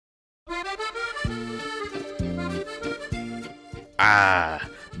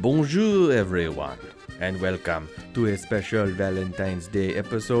Bonjour everyone, and welcome to a special Valentine's Day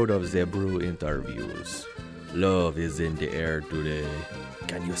episode of The Brew Interviews. Love is in the air today.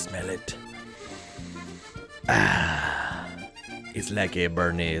 Can you smell it? It's like a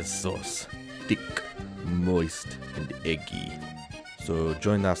béarnaise sauce, thick, moist, and eggy. So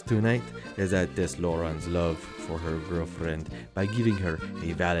join us tonight as I test Lauren's love for her girlfriend by giving her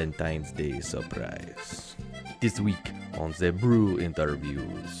a Valentine's Day surprise. This week on The Brew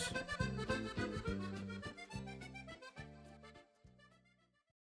Interviews.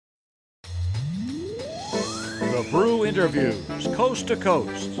 The Brew Interviews, coast to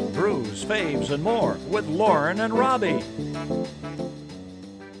coast, brews, faves, and more with Lauren and Robbie.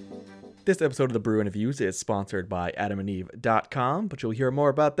 This episode of The Brew Interviews is sponsored by AdamandEve.com, but you'll hear more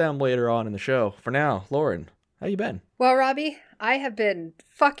about them later on in the show. For now, Lauren, how you been? Well, Robbie, I have been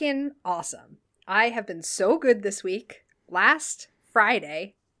fucking awesome. I have been so good this week. Last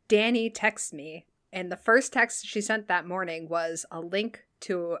Friday, Danny texted me, and the first text she sent that morning was a link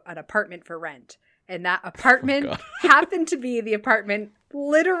to an apartment for rent. And that apartment happened to be the apartment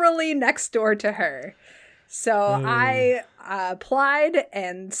literally next door to her. So I applied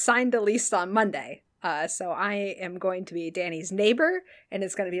and signed a lease on Monday. So I am going to be Danny's neighbor, and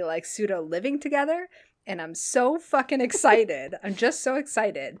it's going to be like pseudo living together. And I'm so fucking excited. I'm just so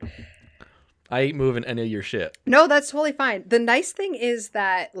excited. I ain't moving any of your shit. No, that's totally fine. The nice thing is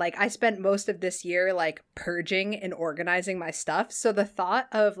that, like, I spent most of this year, like, purging and organizing my stuff. So the thought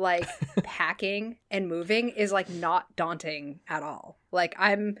of, like, packing and moving is, like, not daunting at all. Like,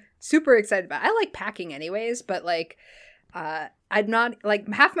 I'm super excited about it. I like packing anyways, but, like, I'm not, like,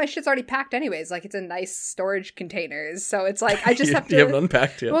 half my shit's already packed anyways. Like, it's in nice storage containers. So it's like, I just have to. You haven't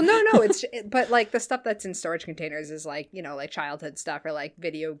unpacked yet. Well, no, but, like, the stuff that's in storage containers is, like, you know, like, childhood stuff or, like,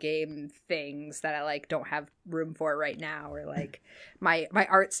 video game things that I, like, don't have room for right now. Or, like, my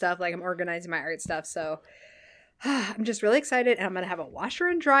art stuff. Like, I'm organizing my art stuff. So I'm just really excited. And I'm going to have a washer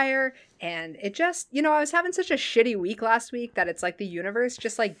and dryer. And it just, you know, I was having such a shitty week last week that it's like the universe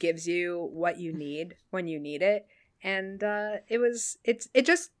just, like, gives you what you need when you need it. And it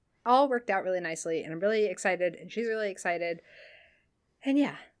just all worked out really nicely, and I'm really excited, and she's really excited, and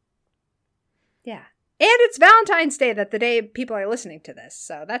yeah. And it's Valentine's Day, that the day people are listening to this,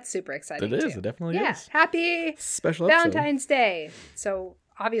 so that's super exciting. It is. Too. It definitely is. Yeah, happy special Valentine's Day. So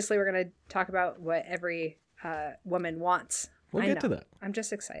obviously we're gonna talk about what every woman wants. We'll get to that. I'm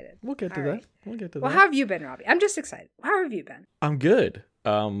just excited. We'll get to that. Well, how have you been, Robbie? I'm just excited. How have you been? I'm good.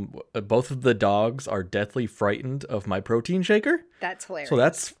 Both of the dogs are deathly frightened of my protein shaker. That's hilarious. So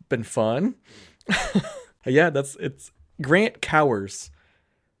that's been fun. Yeah, it's Grant cowers.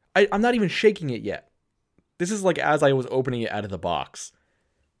 I'm not even shaking it yet. This is like as I was opening it out of the box,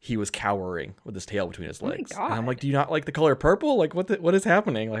 he was cowering with his tail between his legs. Oh my God. And I'm like, do you not like the color purple? Like what is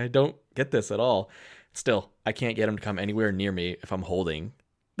happening? Like I don't get this at all. Still, I can't get him to come anywhere near me if I'm holding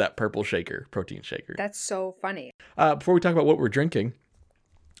that purple shaker, protein shaker. That's so funny. Before we talk about what we're drinking,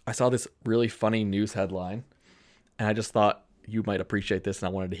 I saw this really funny news headline, and I just thought you might appreciate this, and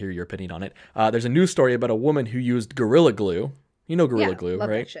I wanted to hear your opinion on it. There's a news story about a woman who used Gorilla Glue. You know Gorilla Glue, love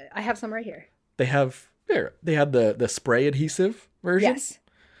right? That shit. I have some right here. They had the spray adhesive version. Yes.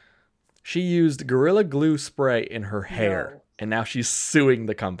 She used Gorilla Glue spray in her hair, and now she's suing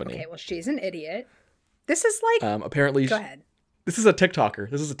the company. Okay, well, she's an idiot. This is like... apparently... Go ahead. This is a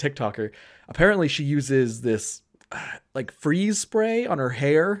TikToker. Apparently she uses this like freeze spray on her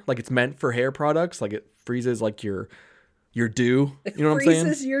hair. Like it's meant for hair products. Like it freezes like your dew. You know what I'm saying?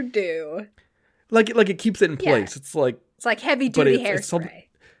 Freezes your dew. Like it keeps it in place. Yeah. It's like heavy duty hairspray.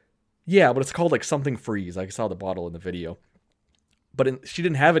 Yeah, but it's called like something freeze. I saw the bottle in the video. But she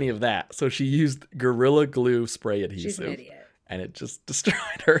didn't have any of that. So she used Gorilla Glue spray adhesive. She's an idiot. And it just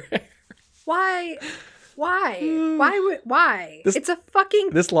destroyed her hair. Why? It's a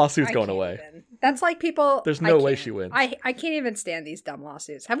fucking... This lawsuit's going away. That's like people... There's no way she wins. I can't even stand these dumb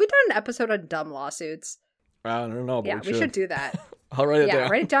lawsuits. Have we done an episode on dumb lawsuits? I don't know, but yeah, we should do that. I'll write it down. Yeah,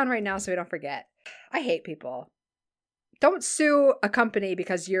 write it down right now so we don't forget. I hate people. Don't sue a company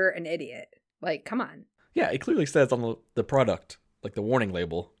because you're an idiot. Like, come on. Yeah, it clearly says on the product, like the warning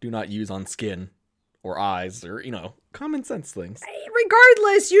label, do not use on skin or eyes or, common sense things.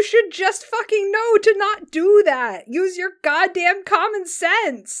 Regardless, you should just fucking know to not do that. Use your goddamn common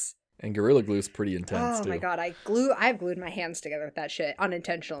sense. And Gorilla Glue is pretty intense, too. Oh my God, I've glued my hands together with that shit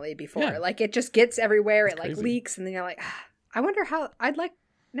unintentionally before. Yeah. Like, it just gets everywhere. It's like, leaks, and then you're like, I wonder how,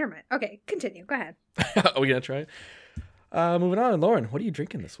 never mind. Okay, continue. Go ahead. Are we going to try it? Moving on, Lauren, what are you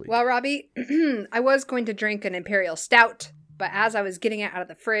drinking this week? Well, Robbie, I was going to drink an Imperial Stout, but as I was getting it out of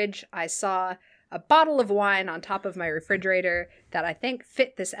the fridge, I saw a bottle of wine on top of my refrigerator that I think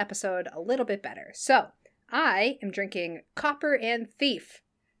fit this episode a little bit better. So, I am drinking Copper and Thief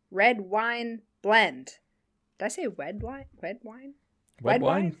red wine blend. Did I say red wine? Red wine? Red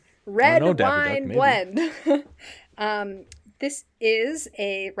wine? Red know, Daffy wine Duck, blend. This is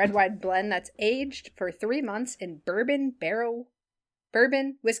a red wine blend that's aged for 3 months in bourbon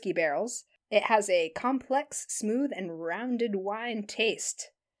whiskey barrels. It has a complex, smooth, and rounded wine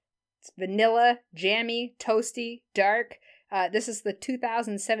taste. It's vanilla, jammy, toasty, dark. This is the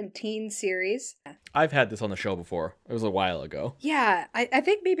 2017 series. I've had this on the show before. It was a while ago. Yeah, I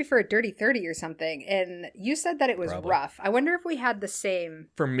think maybe for a Dirty 30 or something. And you said that it was Probably. rough. I wonder if we had the same...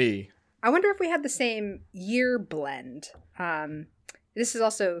 For me. I wonder if we had the same year blend. This is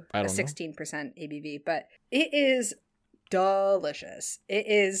also a 16% ABV, but it is delicious. It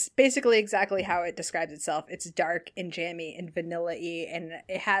is basically exactly how it describes itself. It's dark and jammy and vanilla-y, and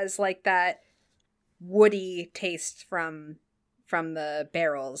it has like that woody taste from the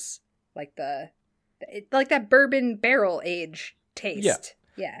barrels, like like that bourbon barrel age taste.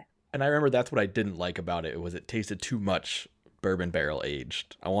 Yeah. And I remember that's what I didn't like about it. Was it tasted too much bourbon barrel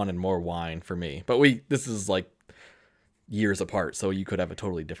aged. I wanted more wine for me. But this is like years apart, so you could have a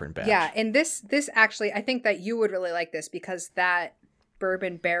totally different batch. Yeah, and this actually, I think that you would really like this because that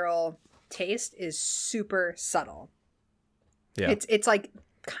bourbon barrel taste is super subtle. Yeah. It's like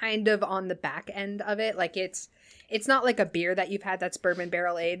kind of on the back end of it. Like it's not like a beer that you've had that's bourbon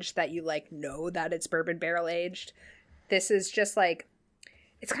barrel aged that you like know that it's bourbon barrel aged. This is just like,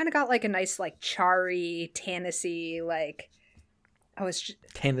 it's kind of got like a nice like charry, tanniny, like,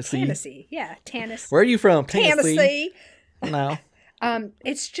 Tennessee. Yeah, Tennessee. Where are you from? Tennessee. No.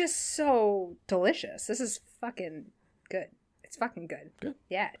 It's just so delicious. This is fucking good. It's fucking good. Good.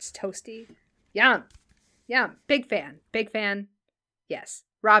 Yeah, it's toasty. Yum. Yum. Big fan. Yes.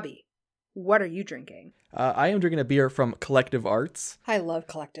 Robbie, what are you drinking? I am drinking a beer from Collective Arts. I love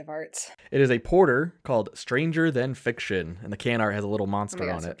Collective Arts. It is a porter called Stranger Than Fiction, and the can art has a little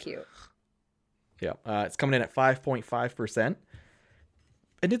monster on so it. Cute. Yeah, it's coming in at 5.5%,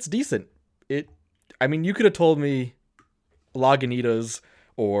 and it's decent. You could have told me Lagunitas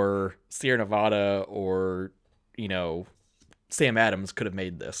or Sierra Nevada or, Sam Adams could have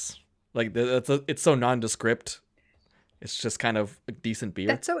made this. Like, it's so nondescript. It's just kind of a decent beer.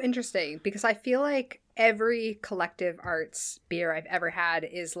 That's so interesting because I feel like every Collective Arts beer I've ever had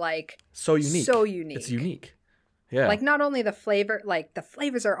is like so unique. It's unique. Yeah. Like not only the flavor, like the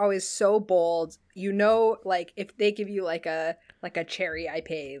flavors are always so bold. Like if they give you like a cherry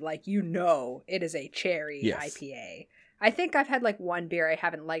IPA, like it is a cherry IPA. I think I've had like one beer I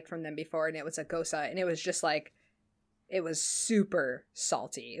haven't liked from them before, and it was a Gosa, and it was just like, it was super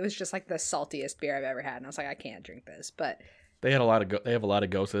salty. It was just like the saltiest beer I've ever had, and I was like, I can't drink this. But they have a lot of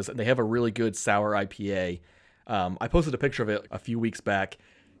Gosas, and they have a really good sour IPA. I posted a picture of it a few weeks back.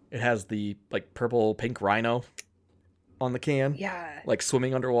 It has the like purple pink rhino on the can. Yeah. Like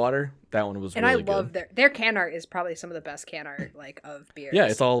swimming underwater. That one was and really good. And I love their can art is probably some of the best can art like of beers. Yeah,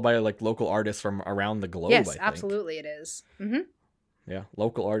 it's all by like local artists from around the globe. Yes, I think. Absolutely it is. Mm-hmm. Yeah,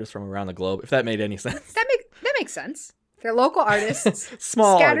 local artists from around the globe. If that made any sense. That makes sense. They're local artists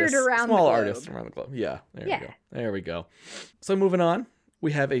small scattered artists, around small the globe. artists around the globe. Yeah, there we go. So moving on,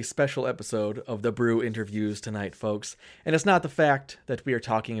 we have a special episode of the Brew Interviews tonight, folks. And it's not the fact that we are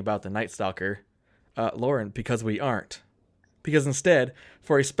talking about the Night Stalker, Lauren, because we aren't. Because instead,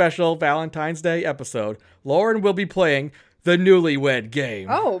 for a special Valentine's Day episode, Lauren will be playing the Newlywed Game.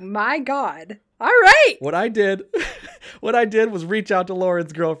 Oh my god. All right. What I did was reach out to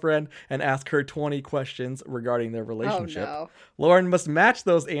Lauren's girlfriend and ask her 20 questions regarding their relationship. Oh, no. Lauren must match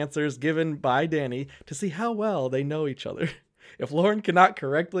those answers given by Danny to see how well they know each other. If Lauren cannot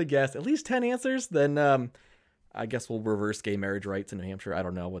correctly guess at least 10 answers, then I guess we'll reverse gay marriage rights in New Hampshire. I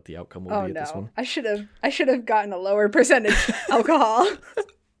don't know what the outcome will be at this one. I should have gotten a lower percentage alcohol.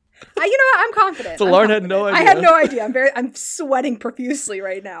 You know what? I'm confident. So Lauren had no idea. I had no idea. I'm sweating profusely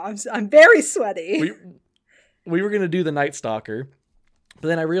right now. I'm very sweaty. We were going to do the Night Stalker, but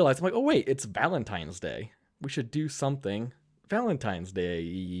then I realized, I'm like, oh wait, it's Valentine's Day. We should do something Valentine's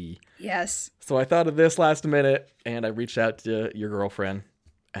Day. Yes. So I thought of this last minute, and I reached out to your girlfriend,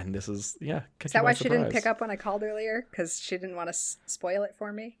 and this is, Is that why she didn't pick up when I called earlier? Because she didn't want to spoil it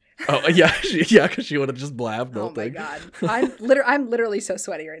for me? Oh, yeah, because she would have just blabbed. Oh my god. I'm literally so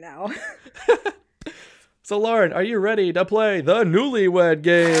sweaty right now. So Lauren, are you ready to play the Newlywed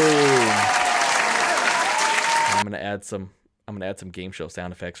Game? I'm gonna add some game show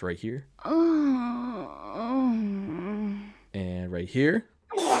sound effects right here. And right here.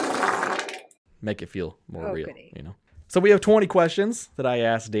 Make it feel more real, goody. So we have 20 questions that I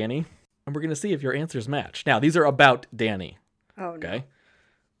asked Danny. and we're going to see if your answers match. Now, these are about Danny. Oh, no. Okay?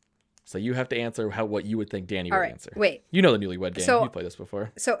 So you have to answer what you would think Danny would answer. Wait. You know the Newlywed Game. So- You played this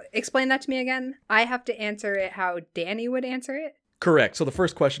before. So explain that to me again. I have to answer it how Danny would answer it? Correct. So the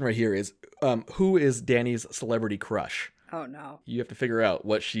first question right here is, who is Danny's celebrity crush? Oh, no. You have to figure out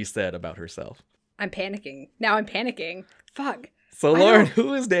what she said about herself. I'm panicking. Now I'm panicking. Fuck. So I Lauren, don't-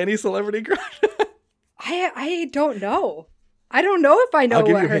 who is Danny's celebrity crush? I don't know. I don't know if I know I'll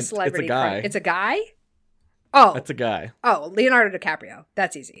give what you a her hint. It's a celebrity guy. crush. It's a guy? Oh. That's a guy. Oh, Leonardo DiCaprio.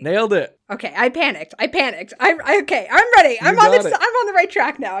 That's easy. Nailed it. Okay, I panicked. Okay, I'm ready. I'm got it. on the right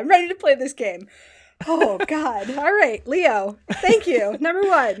track now. I'm ready to play this game. Oh God. All right, Leo. Thank you. Number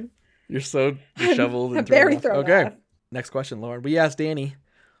 1. You're so disheveled. I'm and very thrown off. thrown Okay. off. Next question, Lauren. We asked Danny,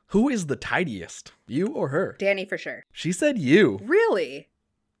 who is the tidiest? You or her? Danny for sure. She said you, Really?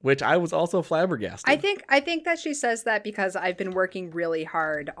 which I was also flabbergasted. I think that she says that because I've been working really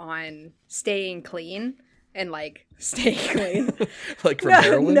hard on staying clean and like staying clean. Like from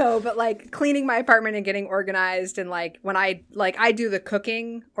heroin? No, but like cleaning my apartment and getting organized, and like when I do the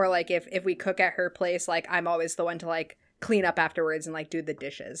cooking, or like if we cook at her place, like I'm always the one to like clean up afterwards and like do the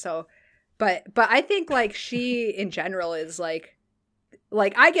dishes. So but I think like she in general is like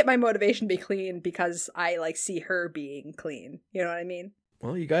I get my motivation to be clean because I like see her being clean. You know what I mean?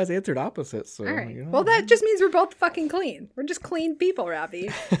 Well, you guys answered opposite, so. All right. You know. Well, that just means we're both fucking clean. We're just clean people,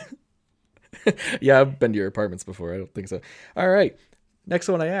 Robbie. Yeah, I've been to your apartments before. I don't think so. All right. Next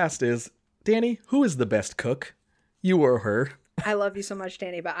one I asked is, Danny, who is the best cook? You or her? I love you so much,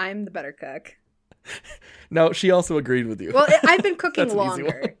 Danny, but I'm the better cook. No, she also agreed with you. Well, I've been cooking That's an easy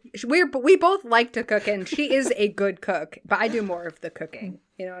longer. We both like to cook, and she is a good cook, but I do more of the cooking.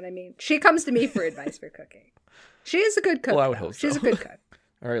 You know what I mean? She comes to me for advice for cooking. She is a good cook. Well, I would though. hope She's so. a good cook.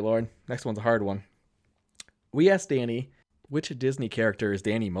 All right, Lauren. Next one's a hard one. We asked Danny, which Disney character is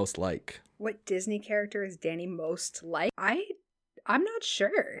Danny most like? What Disney character is Danny most like? I'm not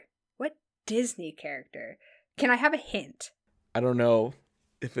sure. What Disney character? Can I have a hint? I don't know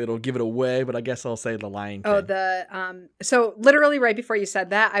if it'll give it away, but I guess I'll say the Lion King. Oh, so literally right before you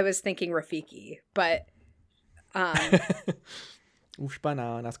said that, I was thinking Rafiki, but Oosh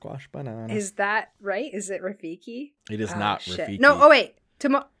banana, squash banana. is that right? Is it Rafiki? It is Oh, not shit. Rafiki. No, oh wait.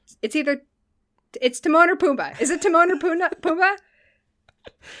 It's Timon or Pumbaa. Is it Timon or Pumbaa?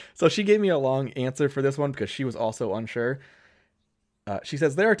 So she gave me a long answer for this one because she was also unsure. She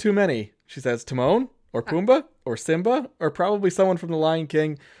says, there are too many. She says, Timon or Pumbaa or Simba or probably someone from the Lion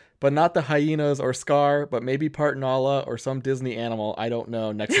King, but not the hyenas or Scar, but maybe part Nala or some Disney animal. I don't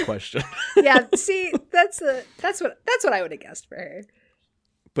know. Next question. Yeah, see, that's what I would have guessed for her.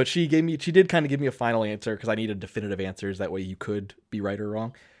 But she did kind of give me a final answer because I needed definitive answers. That way you could be right or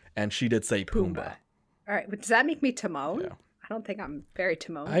wrong. And she did say Pumbaa. All right, but does that make me Timon? Yeah. I don't think I'm very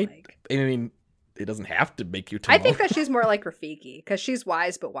Timon-like. I mean, it doesn't have to make you Timon. I think that she's more like Rafiki because she's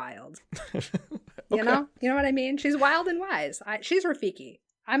wise but wild. You know what I mean? She's wild and wise. She's Rafiki.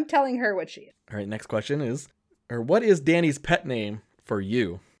 I'm telling her what she is. All right, next question is, what is Danny's pet name for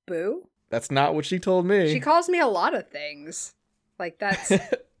you? Boo. That's not what she told me. She calls me a lot of things. Like that's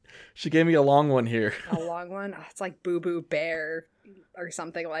She gave me a long one here. a long one. Oh, it's like Boo Boo Bear or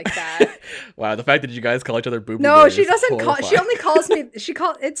something like that. Wow, the fact that you guys call each other Boo Boo No, Bear she is doesn't call. She horrifying. only calls me.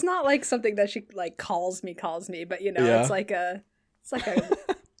 It's not like something that she like calls me. But you know, Yeah. it's like a.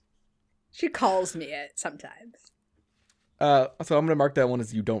 She calls me it sometimes. So I'm gonna mark that one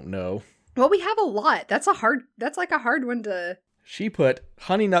as you don't know. Well, we have a lot. That's like a hard one to. She put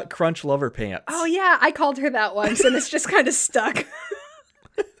Honey Nut Crunch Lover Pants. Oh yeah, I called her that once, and it's just kind of stuck.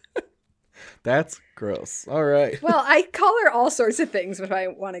 That's gross. All right. Well, I call her all sorts of things if I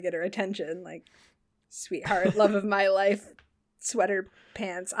want to get her attention, like sweetheart, love of my life, sweater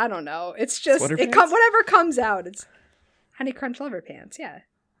pants. I don't know. It's just Sweater it pants? whatever comes out. It's Honey Crunch Lover Pants. Yeah.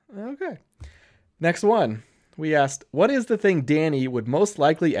 Okay. Next one. We asked, what is the thing Danny would most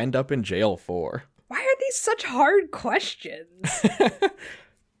likely end up in jail for? Why are these such hard questions?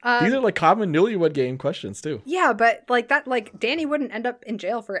 These are like common Newlywed Game questions too. Yeah, but like that, like Danny wouldn't end up in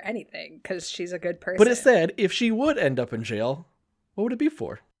jail for anything because she's a good person. But it said if she would end up in jail, what would it be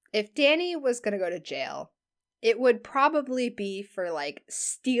for? if Danny was gonna go to jail, it would probably be for like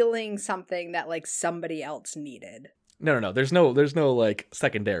stealing something that like somebody else needed. No. There's no like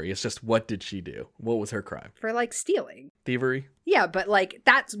secondary. It's just what did she do? What was her crime? For like stealing. Thievery? Yeah, but like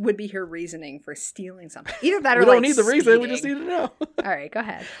that would be her reasoning for stealing something. Either that or We don't like need the reason. We speeding. just need to know. All right, go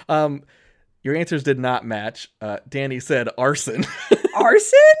ahead. Your answers did not match. Danny said arson.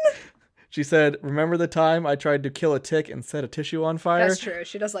 Arson? She said, remember the time I tried to kill a tick and set a tissue on fire? That's true.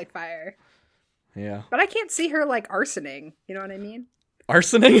 She does like fire. Yeah. But I can't see her like arsoning. You know what I mean?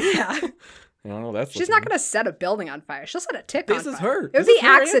 Arsoning? Yeah. I don't know. That's She's not going to set a building on fire. She'll set a tick on fire. This is her. It would This be is her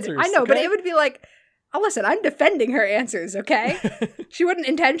accident. answers, I know, but okay? it would be like, oh, listen, I'm defending her answers, okay? She wouldn't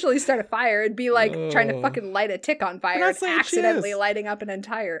intentionally start a fire. It'd be like trying to fucking light a tick on fire not and saying she accidentally is. lighting up an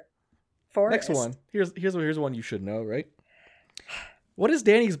entire forest. Next one. Here's one you should know, right? What is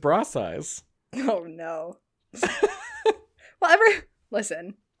Danny's bra size? Oh, no.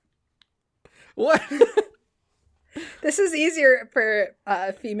 Listen, What? this is easier for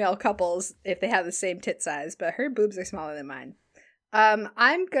female couples if they have the same tit size, but her boobs are smaller than mine.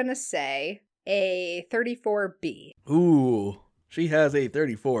 I'm gonna say a 34B. Ooh, she has a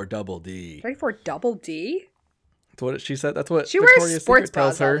 34 double D. 34 double D? That's what she said. That's what She Victoria's wears sports Secret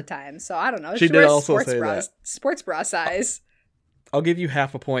tells bras all her. the time, so I don't know. She did wears also sports say bras, that. sports bra size. I'll give you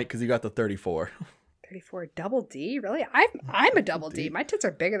half a point because you got the 34. 34 double D? Really? I'm a double D. My tits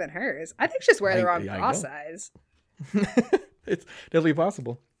are bigger than hers. I think she's wearing the wrong I bra know. size. It's definitely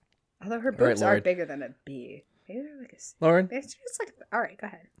possible. Although her All right, boobs are Lauren. bigger than a B. Maybe they're like a C. Lauren, It's just like, all right, go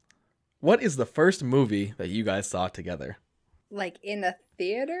ahead. what is the first movie that you guys saw together? Like in a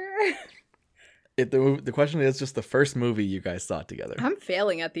theater? The question is just the first movie you guys saw together. I'm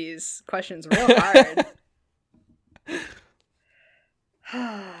failing at these questions real hard.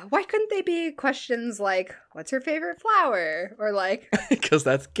 Why couldn't they be questions like, what's her favorite flower? Or like, Because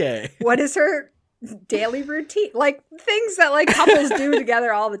that's gay. what is her daily routine? Like things that like couples do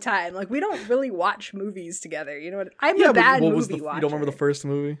together all the time. Like we don't really watch movies together. You know what? I'm a but bad what was movie watcher. You don't remember the first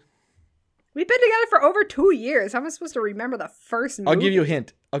movie? We've been together for over 2 years. How am I supposed to remember the first movie? I'll give you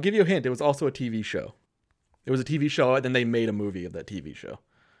a hint. It was also a TV show. It was a TV show, and then they made a movie of that TV show.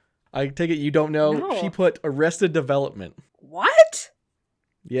 I take it you don't know. No. She put Arrested Development. What?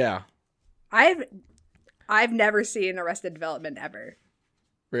 Yeah. I've never seen Arrested Development ever.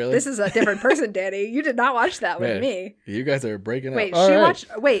 Really? This is a different person, Danny. You did not watch that with Man, me. You guys are breaking Wait, up. All right.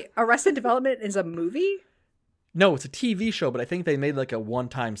 Wait, Arrested Development is a movie? No, it's a TV show, but I think they made like a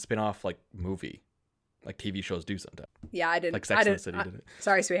one-time spin-off like movie. Like TV shows do sometimes. Yeah, I didn't. Like Sex and the City did it.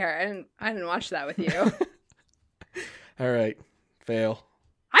 Sorry, sweetheart. I didn't watch that with you. All right. Fail.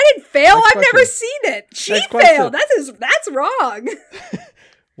 I didn't fail. Next I've never question. seen it. She Next question. failed. That's wrong.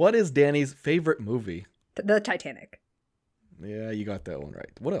 What is Danny's favorite movie? The Titanic. Yeah, you got that one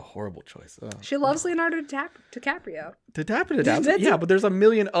right. What a horrible choice. Oh. She loves Leonardo DiCaprio. Yeah, but there's a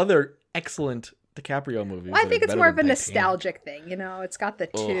million other excellent DiCaprio movies. Well, I that think are it's better more of a than Titanic. nostalgic thing. You know, it's got the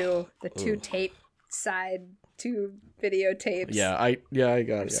two tape side, two videotapes. Yeah, I got it.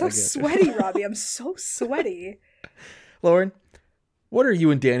 I'm so sweaty, Robbie. I'm so sweaty. Lauren, what are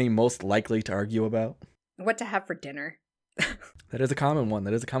you and Danny most likely to argue about? What to have for dinner? That is a common one.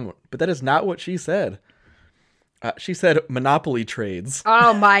 But that is not what she said. She said Monopoly trades.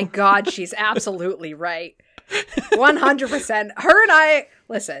 Oh my God, she's absolutely right. 100%. Her and I,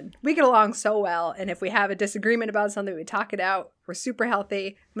 listen, we get along so well. And if we have a disagreement about something, we talk it out. We're super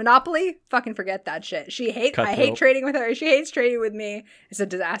healthy. Monopoly, fucking forget that shit. I hate Cutthroat. trading with her. She hates trading with me. It's a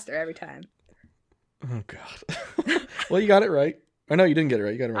disaster every time. Oh, God. Well, you got it right. Or no, you didn't get it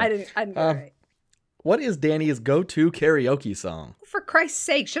right. You got it right. I didn't get it right. What is Danny's go-to karaoke song? For Christ's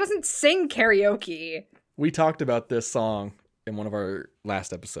sake, she doesn't sing karaoke. We talked about this song in one of our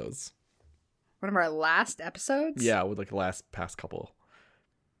last episodes. One of our last episodes? Yeah, with like the past couple.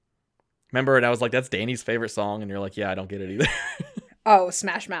 Remember, and I was like, that's Danny's favorite song. And you're like, yeah, I don't get it either. Oh,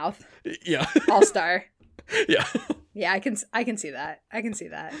 Smash Mouth. Yeah. All Star. Yeah. Yeah, I can see that. I can see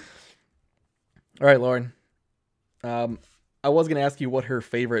that. All right, Lauren. I was going to ask you what her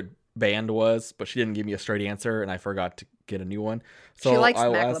favorite band was, but she didn't give me a straight answer, and I forgot to get a new one. So she likes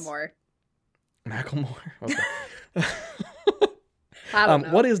I'll Macklemore. Macklemore? Okay. I don't know.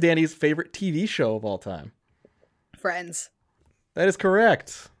 What is Danny's favorite TV show of all time? Friends. That is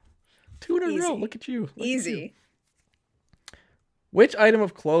correct. 2 in a row. Easy. Look at you. Look at Easy. you. Which item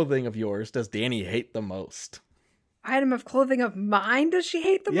of clothing of yours does Danny hate the most? Item of clothing of mine does she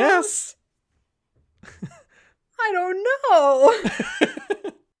hate the Yes. most? I don't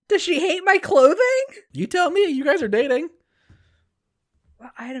know. Does she hate my clothing? You tell me. You guys are dating.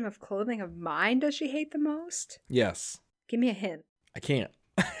 What item of clothing of mine does she hate the most? Yes. Give me a hint. I can't.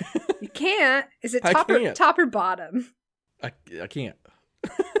 You can't. Is it I can't. top or bottom? I can't.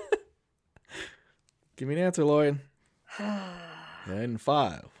 Give me an answer, Lloyd. And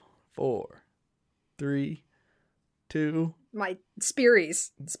 5, 4, 3, 2. My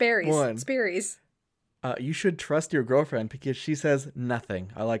Sperry's. One. Sperry's. You should trust your girlfriend because she says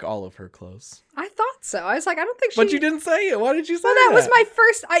nothing. I like all of her clothes. I thought so. I was like, I don't think she... But you didn't say it. Why did you say that? Well, that was my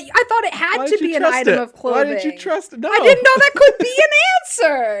first... I thought it had to be an item of clothing. Why did you trust it? No. I didn't know that could be an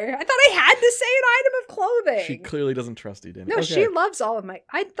answer. I thought I had to say an item of clothing. She clearly doesn't trust you, Danny. No, Okay. she loves all of my...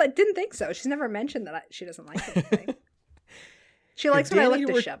 didn't think so. She's never mentioned that she doesn't like anything. She likes when I look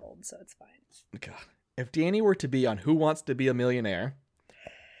disheveled, so it's fine. God. If Danny were to be on Who Wants to Be a Millionaire,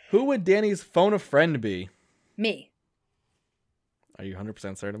 who would Danny's phone a friend be? Me. Are you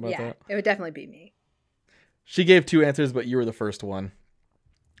 100% certain about that? It would definitely be me. She gave 2 answers, but you were the first one.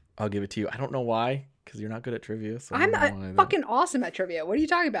 I'll give it to you. I don't know why, because you're not good at trivia. So I'm fucking awesome at trivia. What are you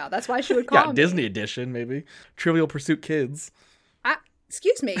talking about? That's why she would call me. Disney edition, maybe. Trivial Pursuit Kids.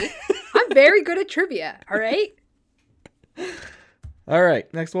 Excuse me. I'm very good at trivia, all right? All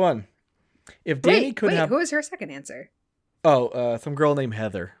right, next one. If Danny could have... who was her second answer? Oh, some girl named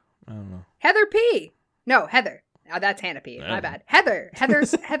Heather. I don't know. Heather P. No, Heather. Oh, that's Hannah P. My bad. Heather's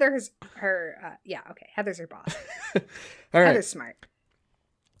her. Yeah, okay. Heather's her boss. All right. Heather's smart.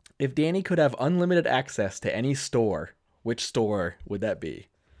 If Danny could have unlimited access to any store, which store would that be?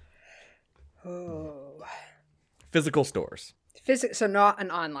 Oh. Physical stores. So not an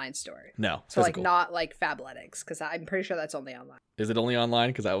online store. No. So physical. like not like Fabletics, because I'm pretty sure that's only online. Is it only online?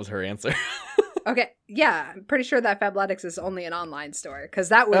 Because that was her answer. Okay. Yeah, I'm pretty sure that Fabletics is only an online store, because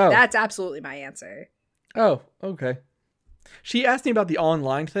that's absolutely my answer. Oh, okay. She asked me about the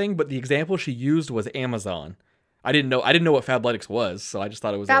online thing, but the example she used was Amazon. I didn't know what Fabletics was, so I just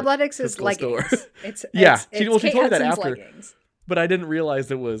thought it was Fabletics a is leggings. store. She told me that after. Leggings. But I didn't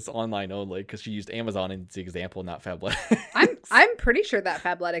realize it was online only because she used Amazon in the example, not Fabletics. I'm pretty sure that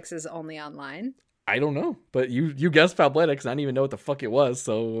Fabletics is only online. I don't know, but you guessed Fabletics, and I didn't even know what the fuck it was,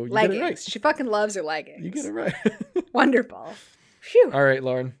 so you leggings. Get it right. She fucking loves her leggings. You get it right. Wonderful. Phew. All right,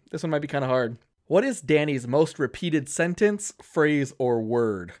 Lauren, this one might be kind of hard. What is Danny's most repeated sentence, phrase, or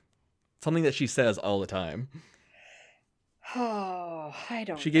word? Something that she says all the time. Oh, I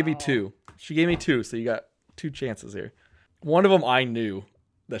don't know. She gave me 2. She gave me 2, so you got 2 chances here. One of them I knew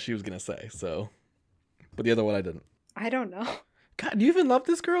that she was going to say, so... But the other one I didn't. I don't know. God, do you even love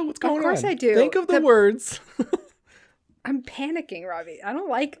this girl? What's going on? Of course I do. Think of the words. I'm panicking, Robbie. I don't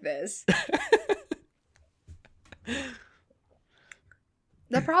like this.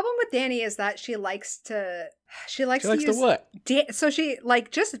 The problem with Danny is that she likes to use what? So she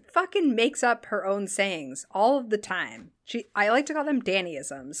just fucking makes up her own sayings all of the time. I like to call them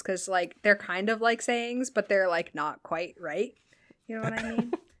Dannyisms because they're kind of like sayings, but they're not quite right. You know what I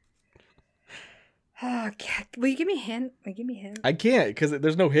mean? Oh, will you give me a hint? I can't because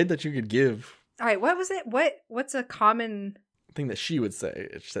there's no hint that you could give. All right, what was it? What's a common thing that she would say?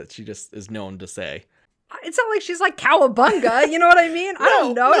 It's that she just is known to say. It's not like she's like cowabunga, you know what I mean? I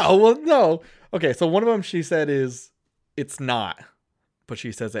don't know. No. Okay, so one of them she said is, it's not. But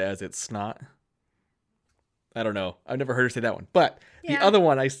she says it as it's not. I don't know. I've never heard her say that one. But the other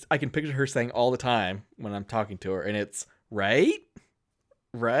one, I can picture her saying all the time when I'm talking to her. And it's, right?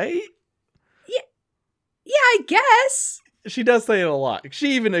 Right? Yeah, I guess. She does say it a lot.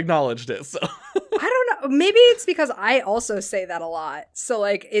 She even acknowledged it, so... I don't know. Maybe it's because I also say that a lot. So,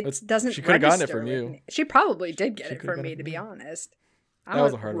 doesn't She could have gotten it from you. She probably did get it from me, to be honest. That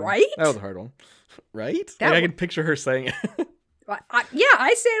was a hard one. Right? That was a hard one. Right? I can picture her saying it. Yeah,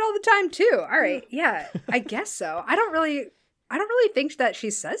 I say it all the time, too. All right. Yeah, I guess so. I don't really think that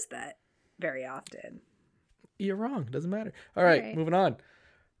she says that very often. You're wrong. Doesn't matter. All right, moving on.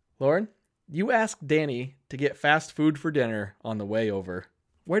 Lauren, you asked Danny to get fast food for dinner on the way over.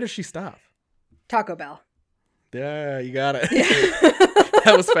 Where does she stop? Taco Bell. Yeah, you got it. Yeah.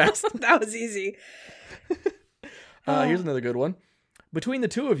 That was fast. That was easy. Here's another good one. Between the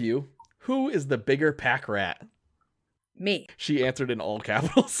two of you, who is the bigger pack rat? Me. She answered in all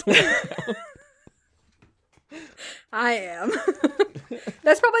capitals. I am.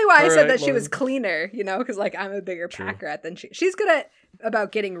 That's probably why I said that she was cleaner, because I'm a bigger pack rat than she. She's good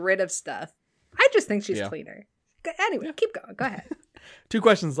about getting rid of stuff. I just think she's cleaner. Anyway, keep going. Go ahead. 2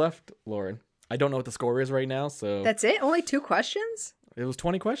 questions left, Lauren. I don't know what the score is right now, so... That's it? Only 2 questions? It was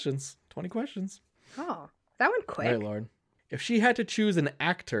 20 questions. 20 questions. Oh, that went quick. All right, Lauren. If she had to choose an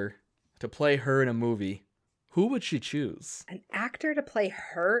actor to play her in a movie, who would she choose? An actor to play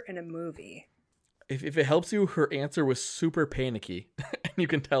her in a movie? If it helps you, her answer was super panicky. And you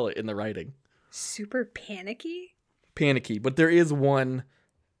can tell it in the writing. Super panicky? Panicky. But there is one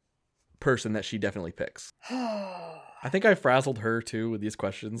person that she definitely picks. I think I frazzled her too with these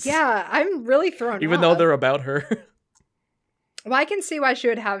questions. Yeah, I'm really thrown Even off. though they're about her. Well, I can see why she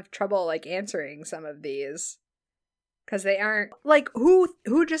would have trouble answering some of these. Because they aren't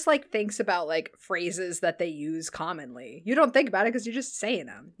who just thinks about phrases that they use commonly. You don't think about it because you're just saying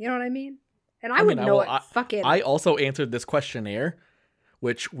them. You know what I mean? And I wouldn't know what fucking... I also answered this questionnaire,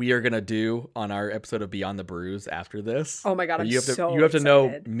 which we are going to do on our episode of Beyond the Brews after this. Oh my God, you have to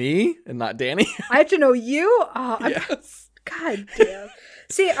know me and not Danny. I have to know you? Oh, yes. God damn.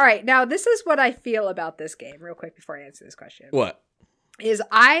 See, all right, now this is what I feel about this game, real quick before I answer this question. What? Is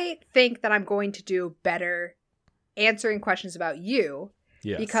I think that I'm going to do better answering questions about you.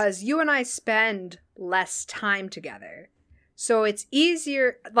 Yes. Because you and I spend less time together. So it's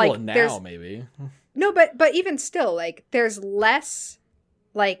easier, like... Well, now, maybe. No, but even still, like, there's less,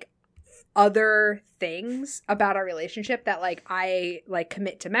 like, other things about our relationship that, like, I, like,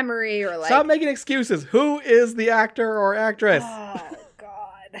 commit to memory or, like... Stop making excuses. Who is the actor or actress? Oh,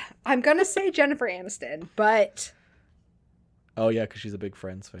 God. I'm gonna say Jennifer Aniston, but... Oh, yeah, because she's a big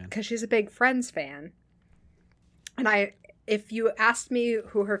Friends fan. Because she's a big Friends fan. And if you asked me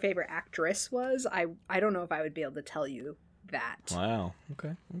who her favorite actress was, I don't know if I would be able to tell you that. Wow.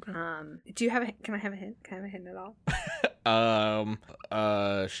 Okay. Do you have can I have a hint? Can I have a hint at all?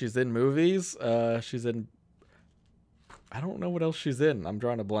 She's in movies. She's in... I don't know what else she's in. I'm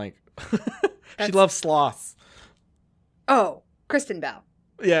drawing a blank. She loves sloths. Oh, Kristen Bell.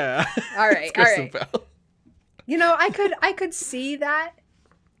 Yeah. All right. Kristen Bell. You know, I could see that,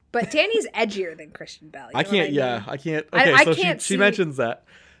 but Danny's edgier than Kristen Bell. I can't. I can't. Okay, I so can't she mentions that.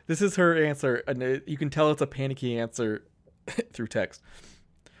 This is her answer, and you can tell it's a panicky answer through text.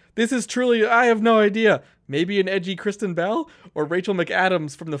 This is truly, I have no idea. Maybe an edgy Kristen Bell or Rachel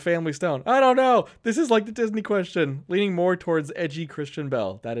McAdams from The Family Stone. I don't know. This is like the Disney question, leaning more towards edgy Kristen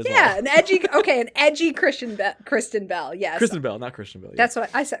Bell. That is all. An edgy Kristen Bell. Yes, Kristen Bell, not Christian Bell. Yeah. That's what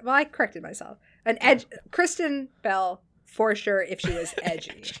I said. Well, I corrected myself. Kristen Bell for sure if she was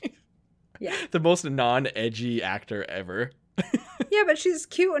edgy. Yeah, the most non-edgy actor ever. Yeah, but she's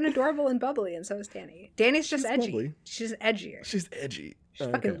cute and adorable and bubbly, and so is Danny. Danny's just edgy. Bubbly. She's edgier. She's edgy. She's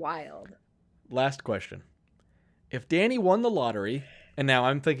fucking wild. Last question. If Danny won the lottery, and now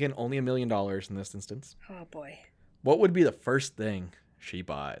I'm thinking only $1 million in this instance. Oh, boy. What would be the first thing she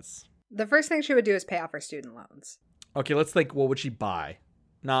buys? The first thing she would do is pay off her student loans. Okay, let's think. What would she buy?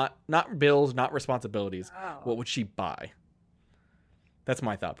 Not bills, not responsibilities. Oh. What would she buy? That's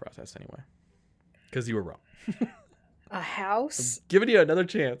my thought process anyway. Because you were wrong. A house? I'm giving you another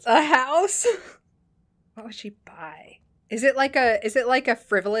chance. A house? What would she buy? Is it like a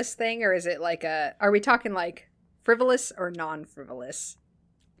frivolous thing, or is it like are we talking like frivolous or non-frivolous?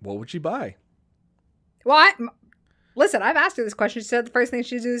 What would she buy? Well, listen, I've asked her this question. She said the first thing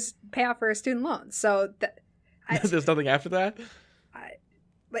she'd do is pay off her student loans. So there's nothing after that?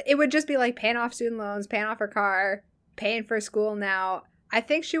 But it would just be like paying off student loans, paying off her car, paying for school now. I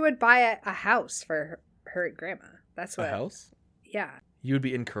think she would buy a house for her grandma. That's what. A house? Yeah. You would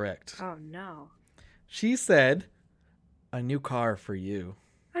be incorrect. Oh, no. She said a new car for you.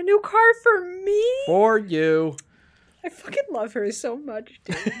 A new car for me? For you. I fucking love her so much,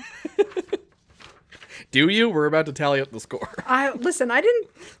 dude. Do you? We're about to tally up the score. Listen,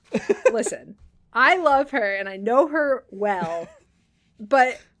 I love her and I know her well,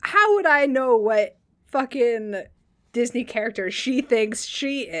 but how would I know what fucking Disney character she thinks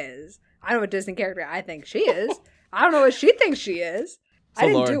she is? I know what Disney character I think she is. I don't know what she thinks she is. So I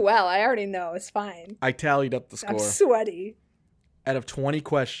didn't Lauren, do well. I already know. It's fine. I tallied up the score. I'm sweaty. Out of 20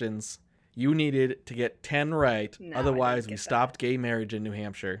 questions, you needed to get 10 right. No, Otherwise, we stopped gay marriage in New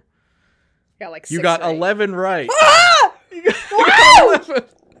Hampshire. You got 11 right. Ah! Wow! 11.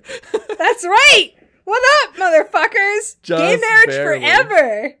 That's right. What up, motherfuckers? Gay marriage barely.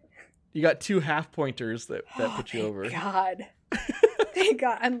 forever. You got 2 half pointers that put you over. God. Thank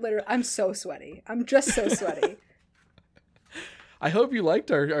God. I'm so sweaty. I'm just so sweaty. I hope you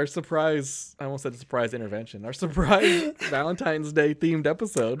liked our surprise, I almost said surprise intervention, our surprise Valentine's Day themed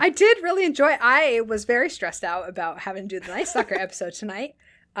episode. I did really enjoy it. I was very stressed out about having to do the Night Stalker episode tonight.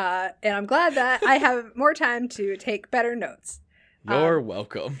 And I'm glad that I have more time to take better notes. You're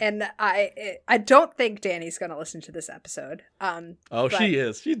welcome. And I don't think Danny's going to listen to this episode. She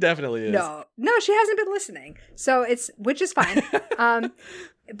is. She definitely is. No, she hasn't been listening. So which is fine.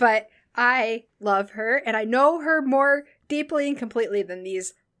 But I love her and I know her more deeply and completely than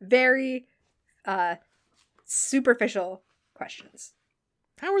these very superficial questions.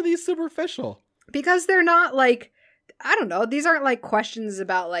 How are these superficial? Because they're not like, I don't know, these aren't like questions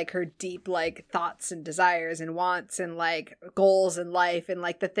about like her deep like thoughts and desires and wants and like goals in life and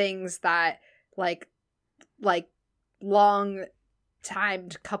like the things that like long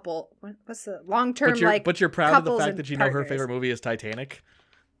timed couple, what's the long term like, but you're proud of the fact that you know her favorite movie is Titanic?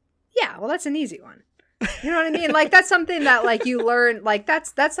 Yeah, well that's an easy one. You know what I mean? Like that's something that like you learn, like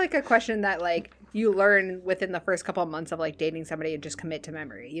that's like a question that like you learn within the first couple of months of like dating somebody and just commit to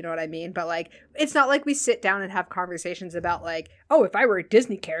memory. You know what I mean? But like, it's not like we sit down and have conversations about like, oh, if I were a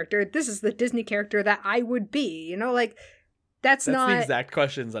Disney character, this is the Disney character that I would be. You know, like that's not the exact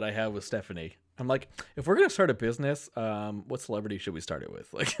questions that I have with Stephanie. I'm like, if we're gonna start a business, what celebrity should we start it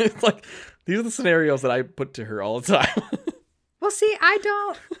with? Like, it's like these are the scenarios that I put to her all the time. Well, see, I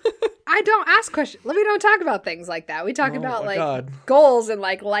don't ask questions. We don't talk about things like that. We talk about like goals and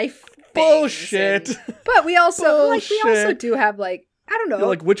like life bullshit. But we also like we also do have like I don't know. You're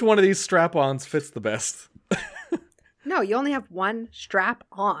like, which one of these strap-ons fits the best? No, you only have one strap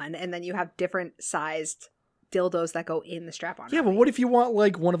on, and then you have different sized dildos that go in the strap on. Yeah, but what if you want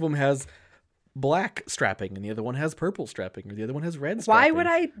like one of them has black strapping and the other one has purple strapping or the other one has red strapping?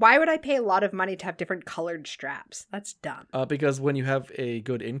 Why would I pay a lot of money to have different colored straps? That's dumb. Because when you have a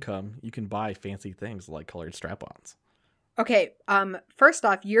good income, you can buy fancy things like colored strap-ons. Okay, first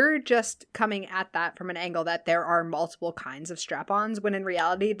off, you're just coming at that from an angle that there are multiple kinds of strap-ons, when in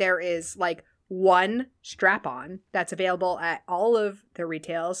reality there is like one strap-on that's available at all of the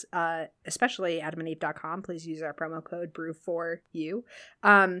retails, especially adamandeve.com. Please use our promo code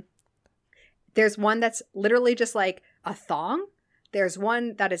BREW4U. There's one that's literally just like a thong. There's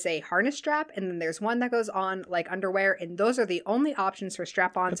one that is a harness strap, and then there's one that goes on like underwear, and those are the only options for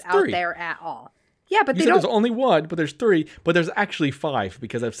strap-ons out there at all. Yeah, but there's only one, but there's three, but there's actually five,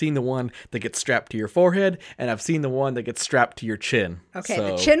 because I've seen the one that gets strapped to your forehead, and I've seen the one that gets strapped to your chin. Okay,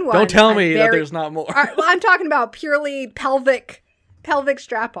 so the chin one. Don't tell me that there's not more. Well, I'm talking about purely pelvic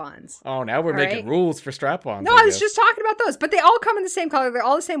strap-ons. Oh, now we're making rules for strap-ons. No, I was just talking about those, but they all come in the same color. They're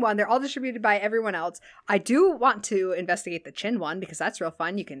all the same one. They're all distributed by everyone else. I do want to investigate the chin one, because that's real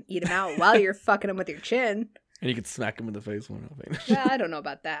fun. You can eat them out while you're fucking them with your chin. And you could smack him in the face when I think. Well, I don't know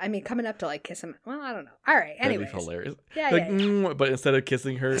about that. I mean, coming up to like kiss him. Well, I don't know. All right. Anyways. That'd be hilarious. Yeah, like, yeah. But instead of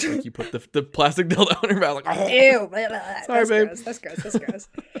kissing her, like you put the plastic dildo in her mouth. Like, oh. Ew. Sorry, babe. That's gross.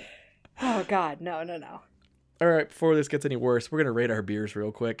 Oh God, no. All right. Before this gets any worse, we're gonna rate our beers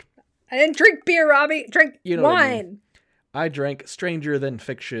real quick. I didn't drink beer, Robbie. Drink wine. I drank Stranger Than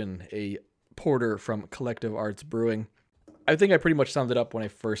Fiction, a porter from Collective Arts Brewing. I think I pretty much summed it up when I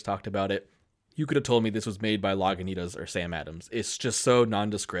first talked about it. You could have told me this was made by Lagunitas or Sam Adams. It's just so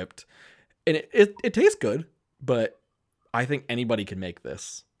nondescript. And it tastes good, but I think anybody can make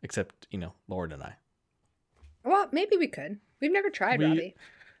this, except, Lauren and I. Well, maybe we could. We've never tried, Robbie.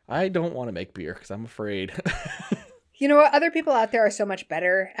 I don't want to make beer because I'm afraid. You know what? Other people out there are so much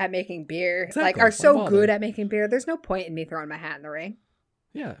better at making beer. Exactly. Like, are so good at making beer. There's no point in me throwing my hat in the ring.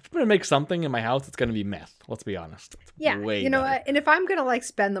 Yeah, if I'm going to make something in my house, it's going to be meth. Let's be honest. It's you know what? And if I'm going to like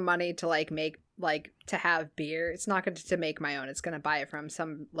spend the money to like make like to have beer, it's not going to make my own. It's going to buy it from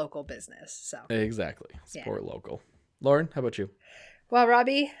some local business. So exactly. Support local. Lauren, how about you? Well,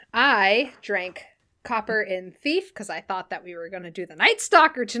 Robbie, I drank Copper and Thief because I thought that we were going to do the Night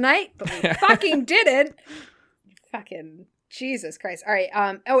Stalker tonight, but we fucking didn't. Fucking Jesus Christ. All right.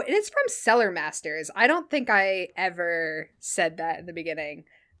 And it's from Cellar Masters. I don't think I ever said that in the beginning.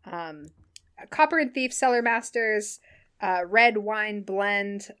 Copper and Thief Cellar Masters, red wine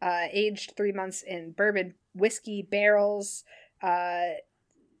blend, aged 3 months in bourbon whiskey barrels, 16%.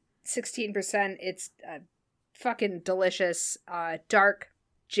 It's fucking delicious, dark,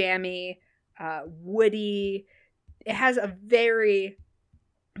 jammy, woody. It has a very,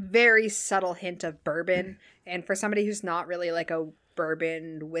 very subtle hint of bourbon. And for somebody who's not really like a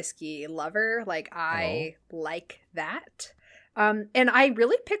bourbon whiskey lover, like I like that. And I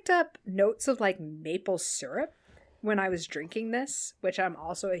really picked up notes of like maple syrup when I was drinking this, which I'm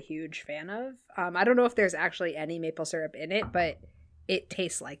also a huge fan of. I don't know if there's actually any maple syrup in it, but it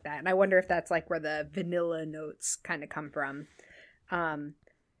tastes like that. And I wonder if that's like where the vanilla notes kind of come from. The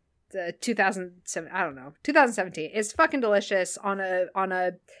 2017. It's fucking delicious. On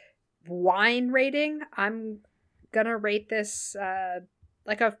a wine rating, I'm gonna rate this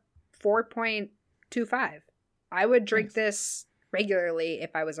like a 4.25. I would drink this regularly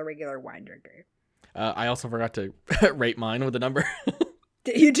if I was a regular wine drinker. I also forgot to rate mine with a number.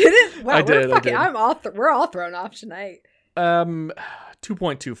 You did it? Wow, I did. We're all thrown off tonight.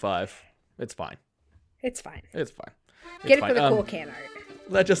 2.25. It's fine. Get it for the cool can art.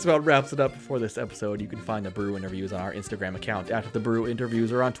 That just about wraps it up for this episode. You can find the Brew Interviews on our Instagram account at The Brew Interviews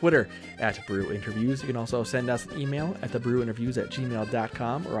or on Twitter at Brew Interviews. You can also send us an email at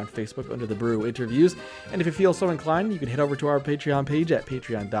thebrewinterviews@gmail.com or on Facebook under The Brew Interviews. And if you feel so inclined, you can head over to our Patreon page at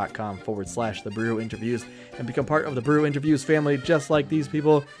patreon.com/The Brew Interviews and become part of the Brew Interviews family just like these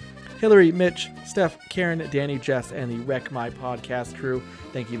people. Hillary, Mitch, Steph, Karen, Danny, Jess, and the Wreck My Podcast crew.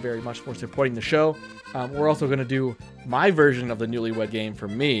 Thank you very much for supporting the show. We're also going to do my version of the Newlywed Game for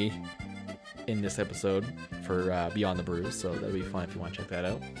me in this episode for Beyond the Brews, so that'll be fun if you want to check that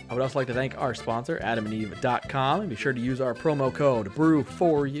out. I would also like to thank our sponsor, adamandeve.com, and be sure to use our promo code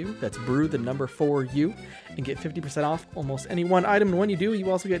BREW4U, that's brew the number 4U, and get 50% off almost any one item. And when you do, you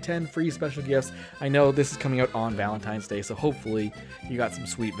also get 10 free special gifts. I know this is coming out on Valentine's Day, so hopefully you got some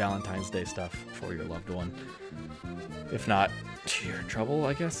sweet Valentine's Day stuff for your loved one. If not, you're in trouble,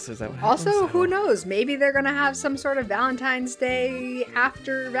 I guess. Is that what happens? Also, who knows? Maybe they're going to have some sort of Valentine's Day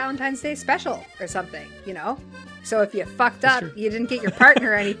after Valentine's Day special or something, you know? So if you fucked up, you didn't get your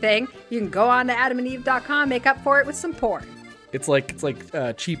partner or anything, you can go on to adamandeve.com, make up for it with some porn. It's like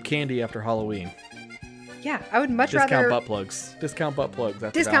cheap candy after Halloween. Yeah, I would much Discount rather... butt plugs. Discount butt plugs.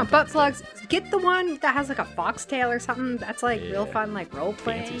 After Discount butt Valentine's plugs. Get the one that has like a foxtail or something. That's like real fun, like role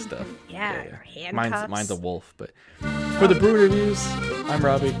playing. Fancy stuff. Yeah, handcuffs. Mine's a wolf, but for the brew reviews, I'm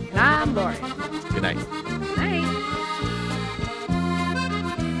Robbie. And I'm Lauren. Good night. Night.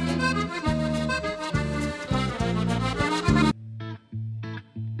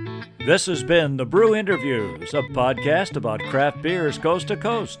 This has been The Brew Interviews, a podcast about craft beers coast to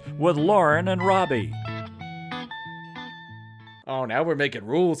coast with Lauren and Robbie. Oh, now we're making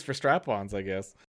rules for strap-ons, I guess.